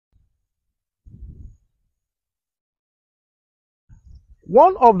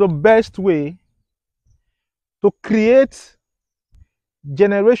One of the best way to create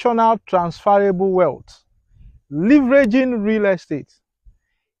generational transferable wealth, leveraging real estate,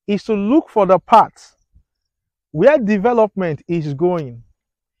 is to look for the path where development is going.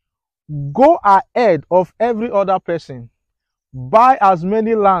 Go ahead of every other person. Buy as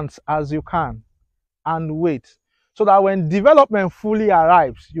many lands as you can and wait, so that when development fully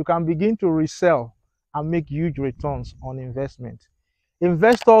arrives, you can begin to resell and make huge returns on investment.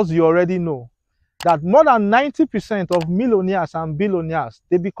 Investors, you already know that more than 90% of millionaires and billionaires,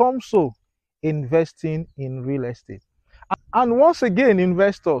 they become so investing in real estate. And once again,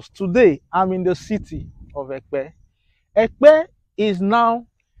 investors, today I'm in the city of Ekpe. Ekpe is now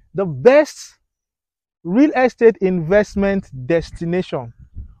the best real estate investment destination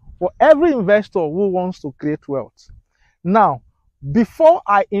for every investor who wants to create wealth. Now, before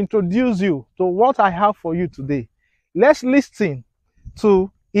I introduce you to what I have for you today, let's listen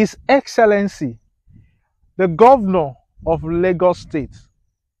to His Excellency, the Governor of Lagos State,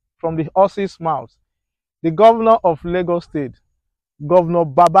 from the horse's mouth. The Governor of Lagos State, Governor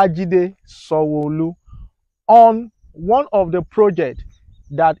Babajide Sanwo Olu, on one of the projects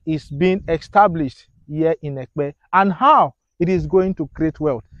that is being established here in Ekpe and how it is going to create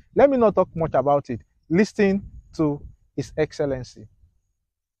wealth. Let me not talk much about it. Listen to His Excellency.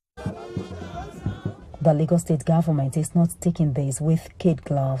 The Lagos State government is not taking this with kid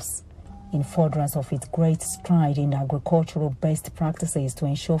gloves. In furtherance of its great stride in agricultural best practices to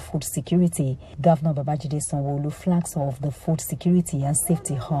ensure food security, Governor Babajide Sanwo Olu flags off the food security and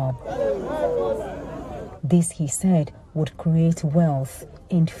safety hub. This, he said, would create wealth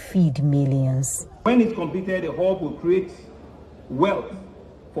and feed millions. When it's completed, the hub will create wealth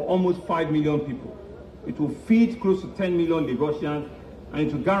for almost 5 million people. It will feed close to 10 million Lagosians, and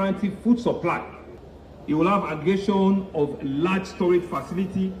it will guarantee food supply. It will have aggregation of large storage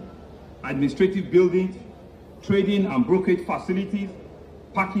facility, administrative buildings, trading and brokerage facilities,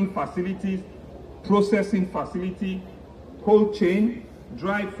 packing facilities, processing facility, cold chain,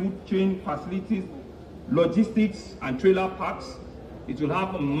 dry food chain facilities, logistics and trailer parks. It will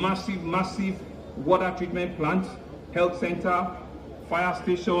have a massive water treatment plant, health center, fire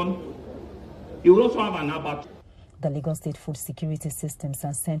station. It will also have an abattoir. The Lagos State Food Security Systems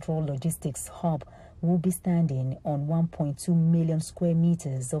and Central Logistics Hub will be standing on 1.2 million square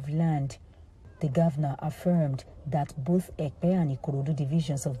meters of land. The governor affirmed that both Ekpe and Ikorodu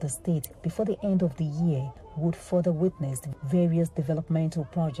divisions of the state, before the end of the year, would further witness various developmental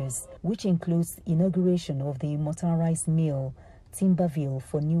projects, which includes inauguration of the motorized mill, Timberville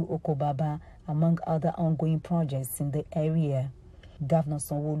for New Okobaba, among other ongoing projects in the area. Governor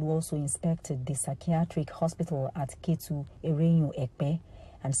Sanwo Olu also inspected the psychiatric hospital at Ketu, Ereyu, Ekpe,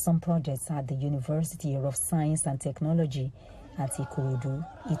 and some projects at the University of Science and Technology at Ikorodu,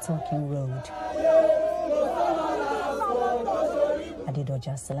 Itokin Road.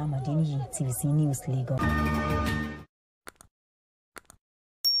 Adedoja Salamadini, TVC News, Lagos.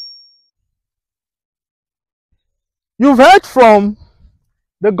 You've heard from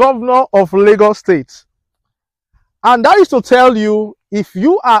the Governor of Lagos State, and that is to tell you, if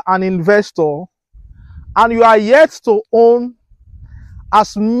you are an investor and you are yet to own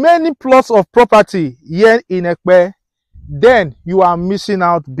as many plots of property here in Ekpe, then you are missing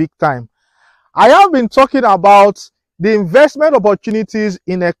out big time. I have been talking about the investment opportunities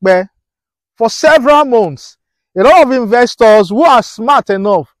in Ekpe for several months. A lot of investors who are smart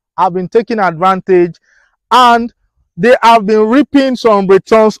enough have been taking advantage, and they have been reaping some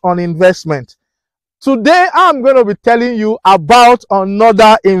returns on investment. Today, I'm going to be telling you about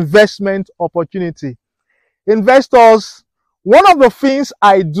another investment opportunity. Investors, one of the things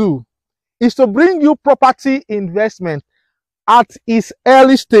I do is to bring you property investment at its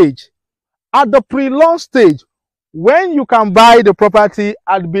early stage, at the pre-launch stage, when you can buy the property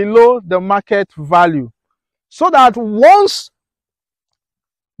at below the market value, so that once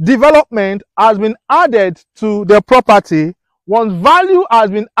development has been added to the property, once value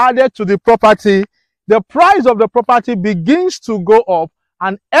has been added to the property, the price of the property begins to go up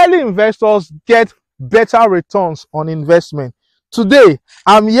and early investors get better returns on investment. Today,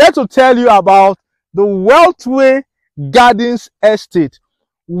 I'm here to tell you about the WealthWey Gardens Estate,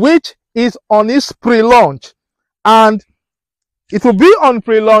 which is on its pre-launch, and it will be on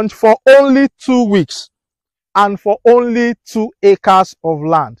pre-launch for only 2 weeks and for only 2 acres of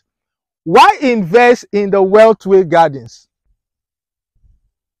land. Why invest in the WealthWey Gardens?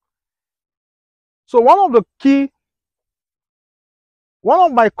 So one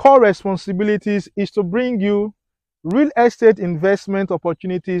of my core responsibilities is to bring you real estate investment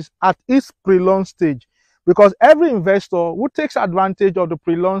opportunities at its pre-launch stage, because every investor who takes advantage of the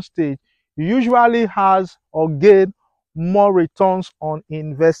pre-launch stage usually has or gain more returns on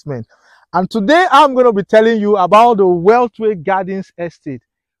investment. And today I'm going to be telling you about the WealthWey Gardens Estate.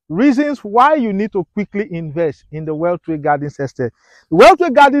 Reasons why you need to quickly invest in the WealthWey Gardens Estate. The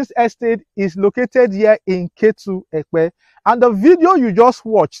WealthWey Gardens Estate is located here in Ketu, Ekpe, and the video you just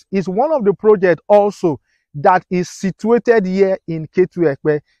watched is one of the projects also that is situated here in Ketu,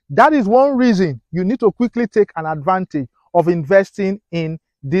 Ekpe. That is one reason you need to quickly take an advantage of investing in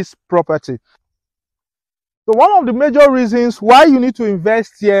this property. So one of the major reasons why you need to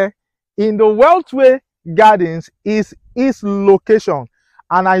invest here in the WealthWey Gardens is its location.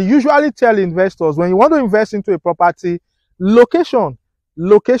 And I usually tell investors, when you want to invest into a property, location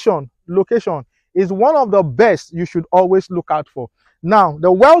is one of the best you should always look out for. Now,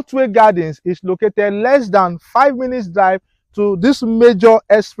 the WealthWey Gardens is located less than 5 minutes drive to this major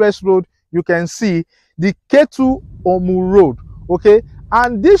express road you can see, the Ketu Omu Road, okay?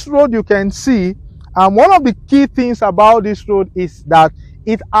 And this road you can see, and one of the key things about this road is that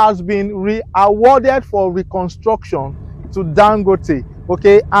it has been re-awarded for reconstruction to Dangote,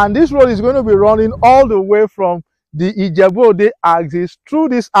 okay? And this road is going to be running all the way from the Ijebu-Ode axis through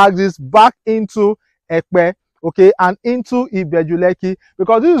this axis back into Ekpe, okay, and into Ibeju-Lekki,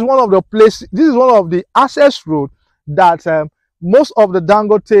 because this is one of the places, this is one of the access road that most of the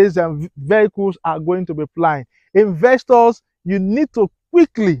Dangote's vehicles are going to be plying. Investors, you need to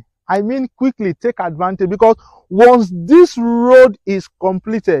quickly, I mean quickly, take advantage, because once this road is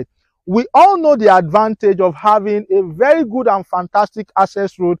completed, we all know the advantage of having a very good and fantastic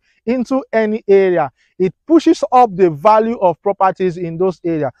access road into any area. It pushes up the value of properties in those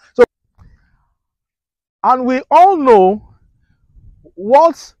areas. So, and we all know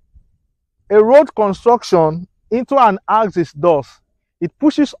what a road construction into an axis does. It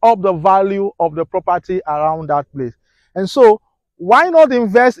pushes up the value of the property around that place. And so, why not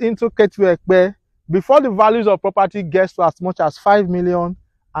invest into Ketu Ekpe before the values of property gets to as much as 5 million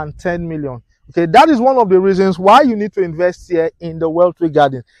and 10 million? Okay, that is one of the reasons why you need to invest here in the WealthWey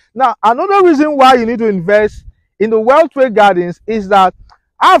Gardens. Now, another reason why you need to invest in the WealthWey Gardens is that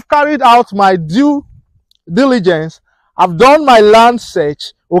I've carried out my due diligence. I've done my land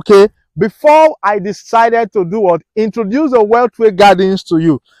search, okay, before I decided to do what? Introduce the WealthWey Gardens to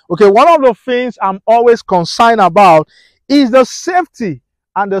you. Okay, one of the things I'm always concerned about is the safety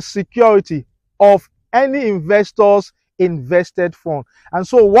and the security of any investor's invested fund. And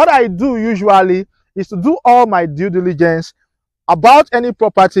so what I do usually is to do all my due diligence about any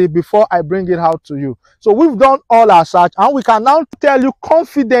property before I bring it out to you. So we've done all our search, and we can now tell you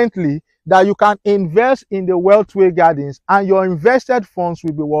confidently that you can invest in the WealthWey Gardens and your invested funds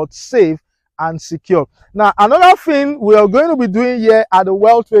will be what? Safe and secure. Now, another thing we are going to be doing here at the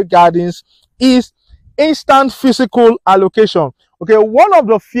WealthWey Gardens is instant physical allocation. Okay, one of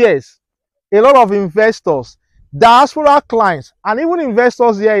the fears a lot of investors, diaspora clients, and even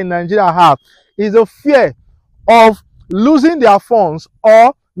investors here in Nigeria have is the fear of losing their funds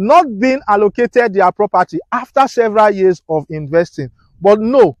or not being allocated their property after several years of investing. But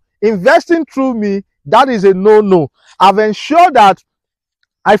no, investing through me, that is a no-no. I've ensured that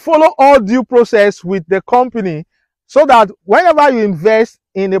I follow all due process with the company so that whenever you invest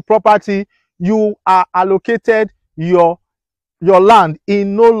in a property, you are allocated your land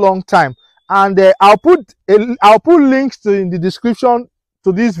in no long time. And I'll put links in the description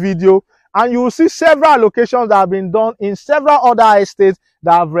to this video, and you will see several allocations that have been done in several other estates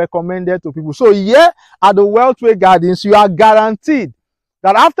that I've recommended to people. So here at the WealthWey Gardens, you are guaranteed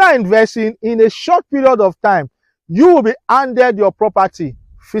that after investing in a short period of time, you will be handed your property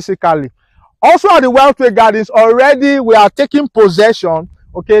physically. Also at the WealthWey Gardens, already we are taking possession.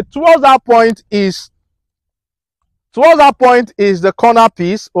 Okay, towards that point is the corner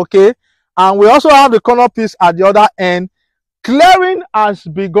piece. Okay, and we also have the corner piece at the other end. Clearing has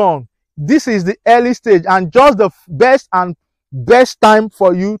begun. This is the early stage and just the best time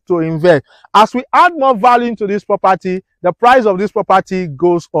for you to invest. As we add more value into this property, the price of this property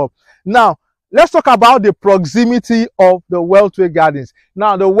goes up. Now, let's talk about the proximity of the WealthWey Gardens.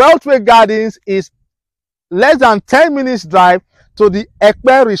 Now, the WealthWey Gardens is less than 10 minutes drive to the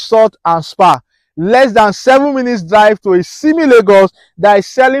Ekpe Resort and Spa. Less than 7 minutes drive to a Simi Lagos that is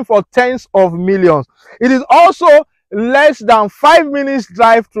selling for tens of millions. It is also less than 5 minutes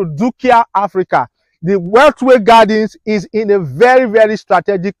drive to Dukia, Africa. The WealthWey Gardens is in a very, very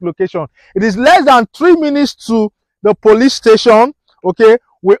strategic location. It is less than 3 minutes to the police station. Okay,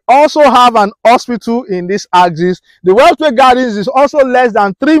 we also have an hospital in this axis. The WealthWey Gardens is also less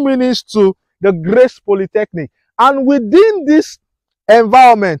than 3 minutes to the Grace Polytechnic. And within this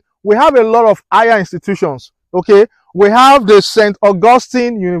environment, we have a lot of higher institutions. Okay, we have the St.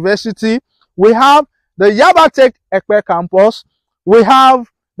 Augustine University, we have the Yabatech Ekpe campus, we have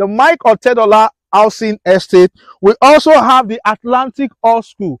the Mike Otedola Housing Estate, we also have the Atlantic Hall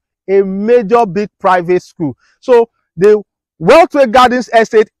School, a major big private school. So the WealthWey Gardens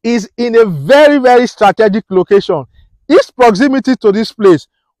Estate is in a very, very strategic location. Its proximity to this place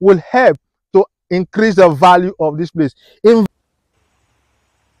will help to increase the value of this place.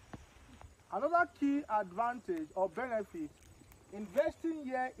 Another key advantage or benefit investing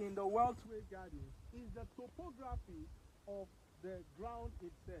here in the WealthWey Gardens is the topography of the ground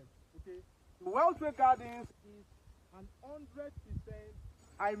itself. Okay, the WealthWey Gardens is an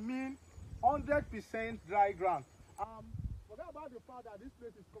 100% dry ground. Forget about the fact that this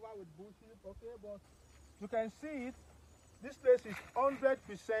place is covered with bushes, okay, but you can see it. This place is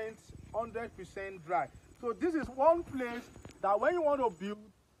 100% dry. So this is one place that when you want to build,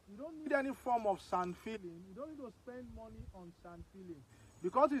 you don't need any form of sand filling. You don't need to spend money on sand filling.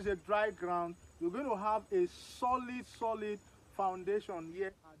 Because it's a dry ground, you're going to have a solid foundation here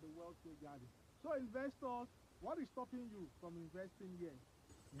at the WealthWey Garden. So investors, what is stopping you from investing here?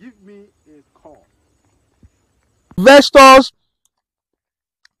 Give me a call. Investors,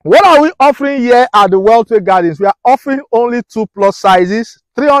 what are we offering here at the WealthWey Gardens? We are offering only 2 plot sizes,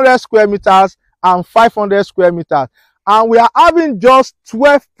 300 square meters and 500 square meters. And we are having just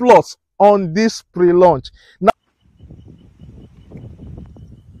 12 plots on this pre-launch. Now,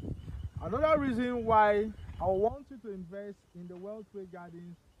 another reason why I want you to invest in the WealthWey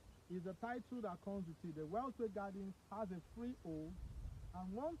Gardens is the title that comes with it. The WealthWey Gardens has a freehold,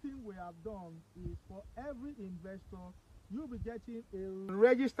 and one thing we have done is for every investor, you'll be getting a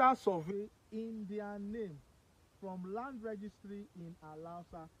registered survey in their name from Land Registry in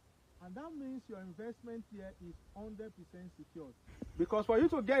Alausa. And that means your investment here is 100% secured. Because for you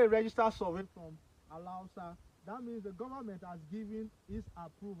to get a registered survey from Alausa, that means the government has given its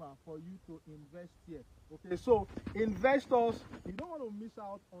approval for you to invest here. Okay, so investors, you don't want to miss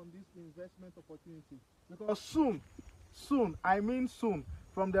out on this investment opportunity. Because soon,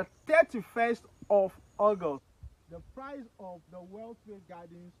 from the 31st of August, the price of the WealthWey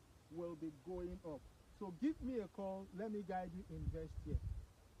Gardens will be going up. So give me a call, let me guide you invest here.